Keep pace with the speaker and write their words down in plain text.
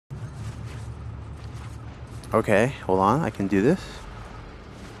Okay, hold on. I can do this.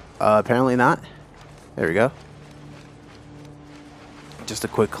 Apparently not. There we go. Just a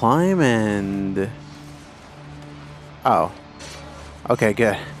quick climb and... Oh. Okay,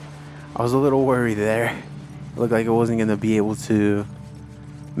 good. I was a little worried there. It looked like I wasn't going to be able to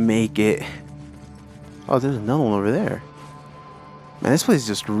make it. Oh, there's another one over there. Man, this place is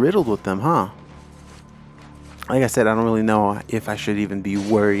just riddled with them, huh? Like I said, I don't really know if I should even be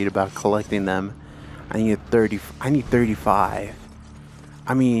worried about collecting them. I need 35.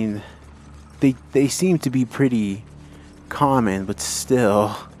 I mean, they seem to be pretty common, but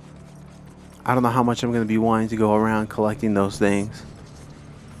still, I don't know how much I'm going to be wanting to go around collecting those things.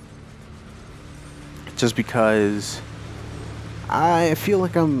 Just because I feel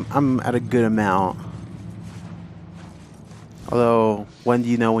like I'm at a good amount. Although, when do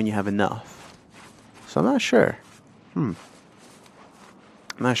you know when you have enough? So I'm not sure. I'm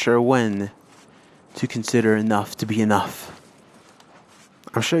not sure when to consider enough to be enough.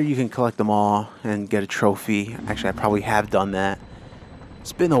 I'm sure you can collect them all and get a trophy. Actually, I probably have done that.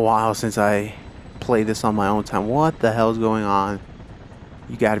 It's been a while since I played this on my own time. What the hell's going on?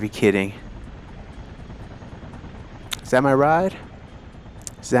 You gotta be kidding. Is that my ride?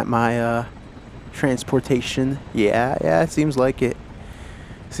 Is that my transportation? Yeah, it seems like it.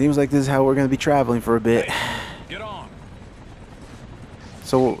 Seems like this is how we're gonna be traveling for a bit. Get on.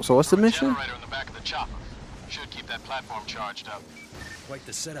 So what's the mission? Generator in the back of the chopper. Should keep that platform charged up. Quite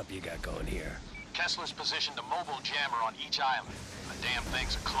the setup you got going here. Kessler's positioned a mobile jammer on each island. The damn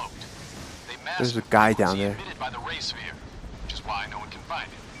things are cloaked. There's a guy down there. Emitted by the ray sphere, which is why no one can find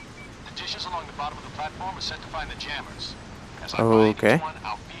it. The dishes along the bottom of the platform are set to find the jammers. As I find each one,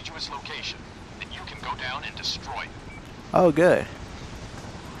 I'll feed you its location. Then you can go down and destroy it. Oh, good.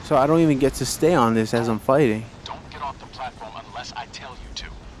 So I don't even get to stay on this as I'm fighting. Don't get off the platform unless I tell you to.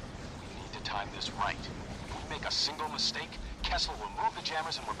 We need to time this right. If we make a single mistake, Kessler will move the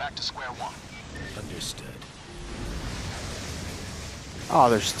jammers and we're back to square one. Understood. Oh,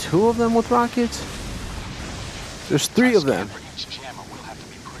 there's 2 of them with rockets? There's 3 of them. For each jammer, we'll have to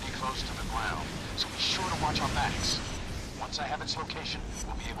be pretty close to the ground, so be sure to watch our backs. Once I have its location,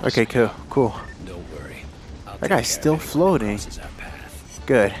 we'll be able to Okay, cool. Don't worry. That guy's still floating.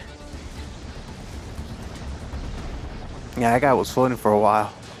 Good. Yeah, that guy was floating for a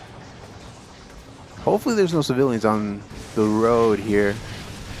while. Hopefully there's no civilians on the road here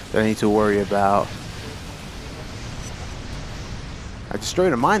that I need to worry about. I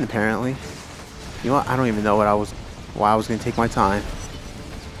destroyed a mine apparently. You know what? I don't even know why I was going to take my time.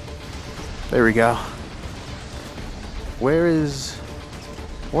 There we go. Where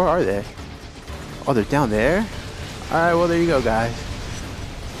are they? Oh, they're down there? Alright, well there you go, guys.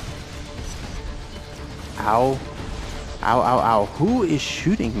 Ow. Ow. Who is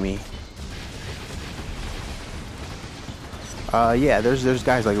shooting me? Yeah, there's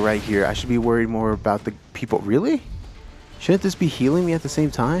guys like right here. I should be worried more about the people. Really? Shouldn't this be healing me at the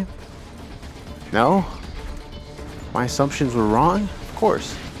same time? No? My assumptions were wrong? Of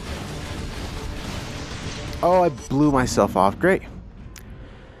course. Oh, I blew myself off. Great.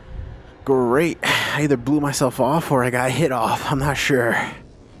 I either blew myself off or I got hit off. I'm not sure.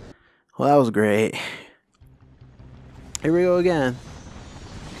 Well, that was great. Here we go again.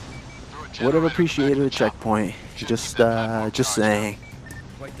 Would have appreciated a checkpoint. Just saying.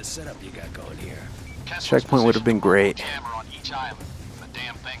 Quite the setup you got going here. Checkpoint would have been great.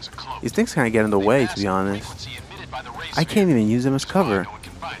 These things kind of get in the way, to be honest. I can't even use them as cover.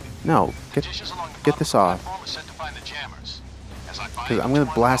 No, get this off. Because I'm going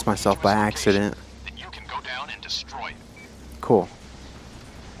to blast myself by accident. Cool.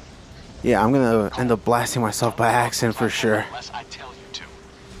 Yeah, I'm going to end up blasting myself by accident for sure.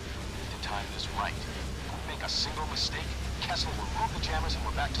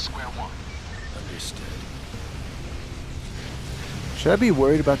 Understood. Should I be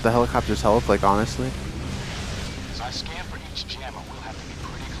worried about the helicopter's health, like honestly? As I scan for each jammer, we'll have to be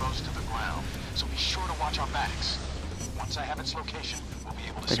pretty close to the ground, so be sure to watch our backs. Once I have its location, we'll be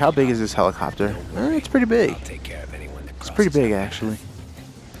able to. Like, how big is this helicopter? It's pretty big. I'll take care of anyone that It's pretty big, actually.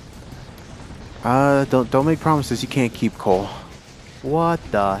 Don't make promises you can't keep, Cole. What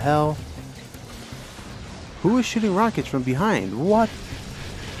the hell? Who is shooting rockets from behind? What?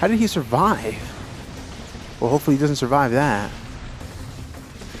 How did he survive? Well, hopefully he doesn't survive that.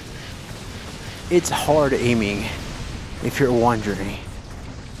 It's hard aiming, if you're wondering.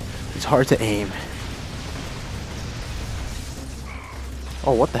 It's hard to aim.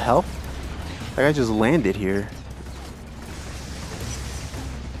 Oh, what the hell? That guy just landed here.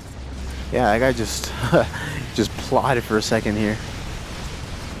 Yeah, that guy just just plotted for a second here.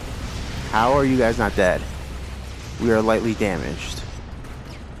 How are you guys not dead? We are lightly damaged.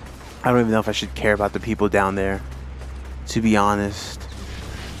 I don't even know if I should care about the people down there, to be honest.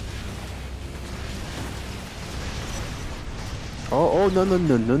 Oh, no, no,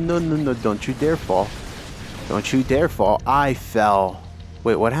 no, no, no, no, no. Don't you dare fall. Don't you dare fall. I fell.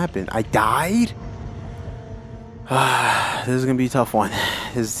 Wait, what happened? I died? This is going to be a tough one.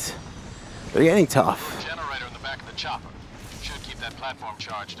 They're getting tough. Generator in the back of the chopper. Should keep that platform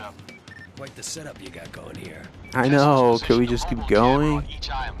charged up. Quite the setup you got going here. I know. Could we just keep going?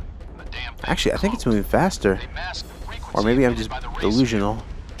 Actually, I think it's moving faster. Or maybe I'm just delusional.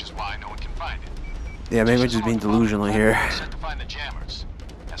 Yeah, maybe I'm just being delusional here.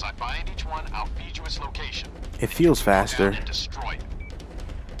 It feels faster.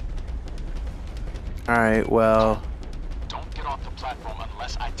 Alright, well. Don't get off the platform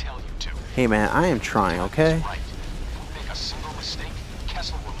unless I tell you to. Hey man, I am trying, okay? Right. If we make a single mistake,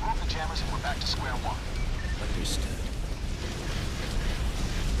 Kessler will move the jammers and we're back to square one. Understood.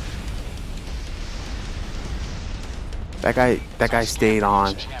 That guy stayed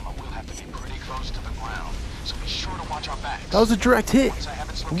on. That was a direct hit.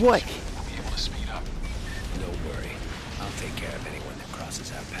 What? Don't worry. I'll take care of anyone that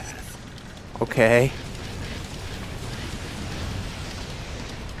crosses our path. Okay.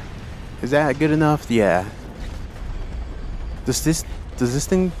 Is that good enough? Yeah. Does this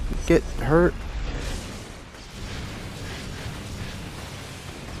thing get hurt?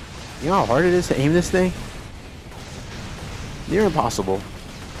 You know how hard it is to aim this thing? Near impossible.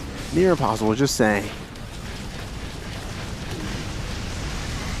 Near impossible, just saying.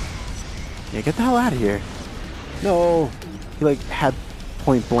 Yeah, get the hell out of here. No. He like had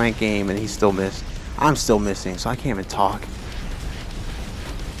point blank aim and he still missed. I'm still missing, so I can't even talk.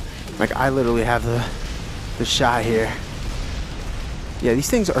 Like I literally have the shot here. Yeah, these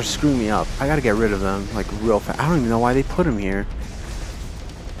things are screwing me up. I gotta get rid of them like real fast. I don't even know why they put them here.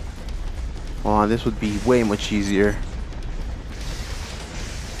 Hold on, this would be way much easier.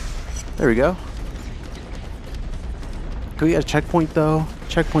 There we go. Can we get a checkpoint though?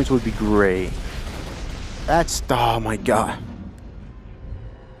 Checkpoints would be great. That's, oh my god.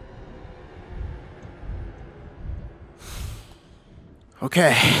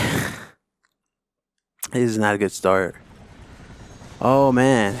 Okay. This is not a good start. Oh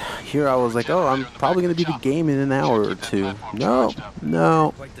man. Here I was like, oh, I'm probably gonna beat the game in an hour or two. No,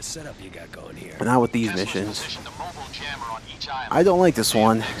 no. Quite the setup you got going here. Not with these missions. I don't like this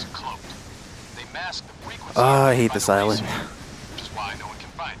one. I hate this island.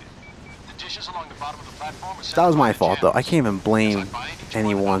 That was my fault though. I can't even blame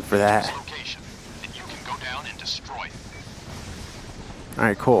anyone for that.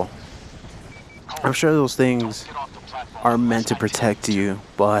 Alright, cool. I'm sure those things are meant to protect you,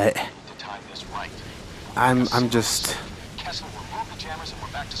 but I'm just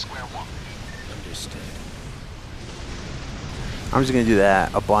gonna do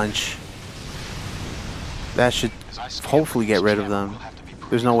that a bunch. That should hopefully get rid of them.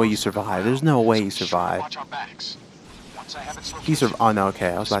 There's no way you survive. There's no way you survive. He survived. Oh no, okay.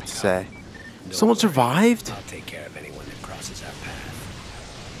 I was about to say. Someone survived? I'll take care of anyone that crosses our path.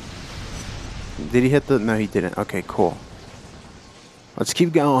 Did he hit the... No, he didn't. Okay, cool. Let's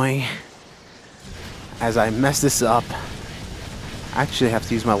keep going. As I mess this up. I actually have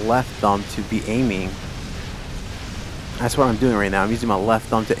to use my left thumb to be aiming. That's what I'm doing right now. I'm using my left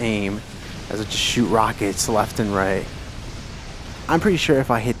thumb to aim as I just shoot rockets left and right. I'm pretty sure if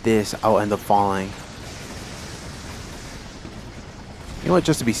I hit this, I'll end up falling. You know what?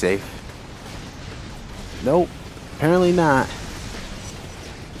 Just to be safe. Nope. Apparently not.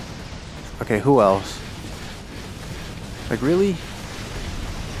 Okay, who else? Like, really?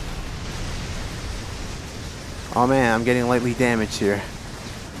 Oh man, I'm getting lightly damaged here.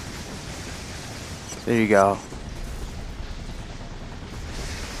 There you go.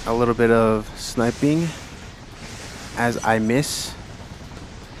 A little bit of sniping as I miss.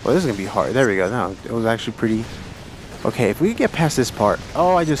 Well, this is gonna be hard. There we go. No, it was actually pretty. Okay, if we could get past this part.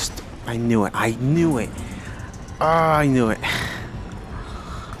 Oh, I knew it. I knew it. Oh, I knew it.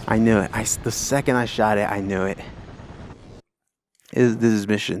 I knew it. The second I shot it, I knew it. This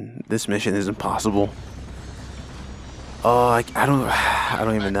mission is impossible. Oh, I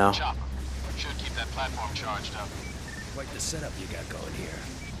don't even know. Should keep that platform charged up. Quite the setup you got going here.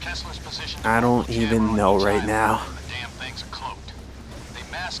 Kessler's position. I don't even know right now. The damn things are cloaked. They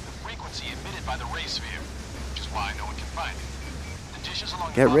mask the frequency emitted by the ray sphere, which is why no one can find it. The dishes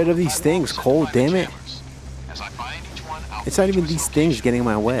along Get rid of these things, Cole, damn it. As I find each one, It's not even these things getting in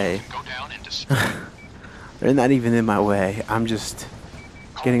my way. go down and destroy. They're not even in my way. I'm just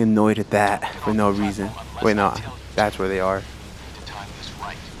getting annoyed at that for no reason. Wait, no. That's where they are. To time this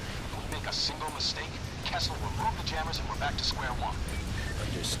right. If we make a single mistake, Kessel will remove the jammers and we're back to square one.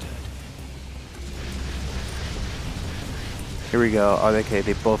 Understood. Here we go. Oh, okay,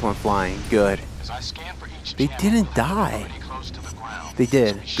 they both went flying. Good. As I scan for each They jammer, didn't we'll have it die. already close to the ground. They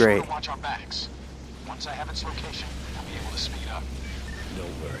did. So be sure Great. to watch our backs. Once I have its location, we'll be able to speed up.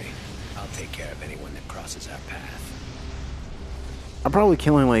 Don't worry. I'll take care of anyone that crosses our path. I'm probably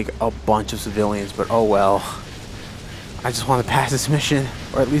killing like a bunch of civilians, but oh well. I just want to pass this mission,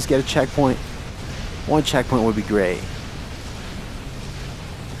 or at least get a checkpoint. One checkpoint would be great.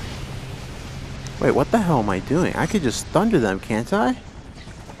 Wait, what the hell am I doing? I could just thunder them, can't I?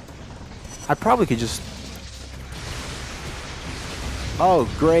 I probably could just...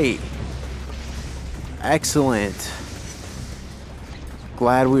 Oh, great. Excellent.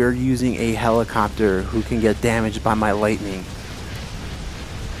 Glad we are using a helicopter who can get damaged by my lightning.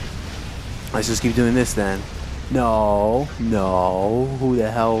 Let's just keep doing this then. No, no. Who the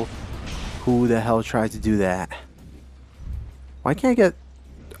hell tried to do that? Why can't I get...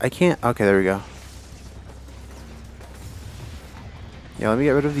 I can't... Okay, there we go. Yeah, let me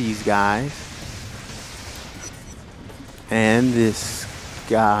get rid of these guys. And this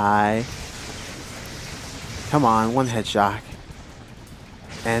guy. Come on, one headshot.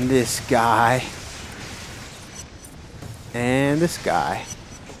 And this guy. And this guy.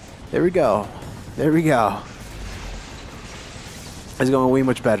 There we go. There we go. It's going way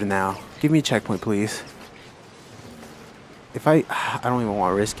much better now. Give me a checkpoint, please. If I don't even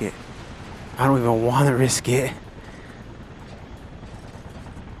want to risk it. I don't even want to risk it.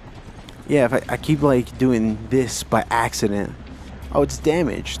 Yeah, if I keep like doing this by accident. Oh, it's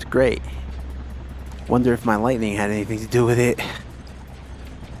damaged. Great. Wonder if my lightning had anything to do with it.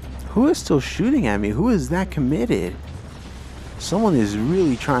 Who is still shooting at me? Who is that committed? Someone is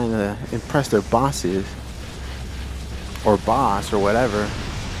really trying to impress their bosses. Or boss, or whatever.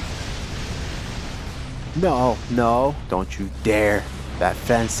 No, no, don't you dare. That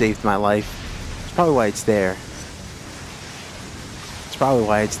fence saved my life. It's probably why it's there. It's probably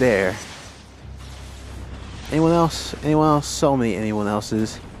why it's there. Anyone else? Anyone else? So many anyone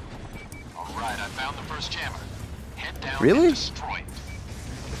else's. Alright, I found the first jammer. Head down Really? and destroy it.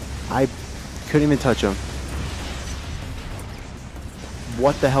 I couldn't even touch him.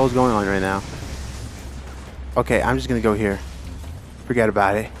 What the hell is going on right now? Okay, I'm just gonna go here. Forget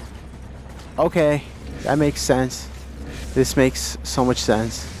about it. Okay, that makes sense. This makes so much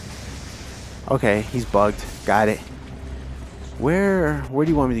sense. Okay, he's bugged. Got it. Where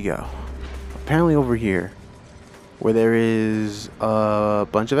do you want me to go? Apparently over here. Where there is a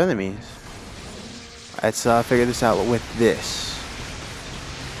bunch of enemies. Let's figure this out with this.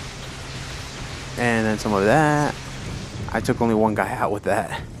 And then some of that. I took only one guy out with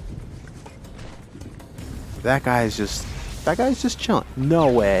that. That guy's just chilling.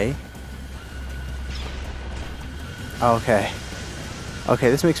 No way. Okay.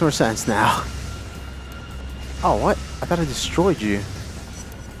 Okay, this makes more sense now. Oh, what? I thought I destroyed you.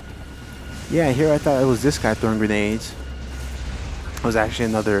 Yeah, here I thought it was this guy throwing grenades. It was actually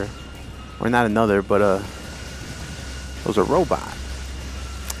another, or not another, but it was a robot.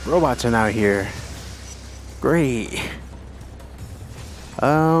 Robots are now here. Great.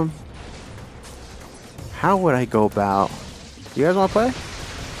 How would I go about? You guys want to play?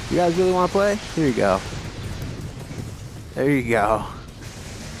 You guys really want to play? Here you go. There you go.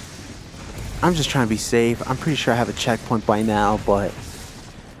 I'm just trying to be safe. I'm pretty sure I have a checkpoint by now, but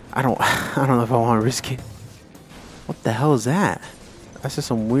I don't know if I want to risk it. What the hell is that? That's just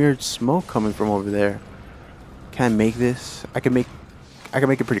some weird smoke coming from over there. Can I make this? I can make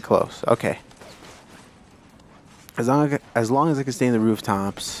it pretty close. Okay. As long as I can stay in the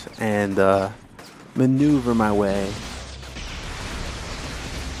rooftops and maneuver my way.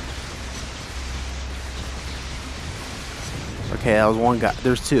 Okay, that was one guy.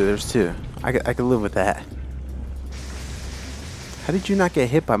 There's two. I could live with that. How did you not get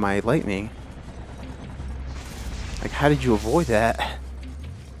hit by my lightning? Like, how did you avoid that?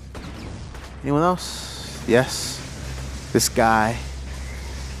 Anyone else? Yes. This guy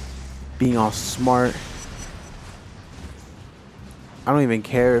being all smart. I don't even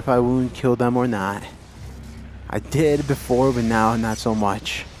care if I wound kill them or not. I did before, but now not so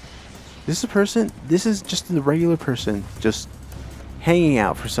much. This is a person. This is just a regular person, just hanging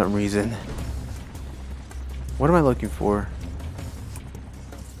out for some reason. What am I looking for?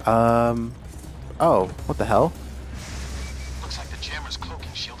 Oh, what the hell? Looks like the jammer's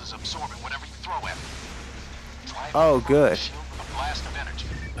cloaking shield is absorbing whatever you throw at it. Try and Oh, throw good. the shield with a blast of energy.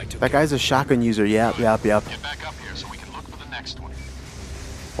 That That guy's a shotgun user. Yep. Get back up here so we can look for the next one.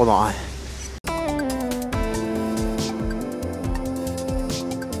 Hold on.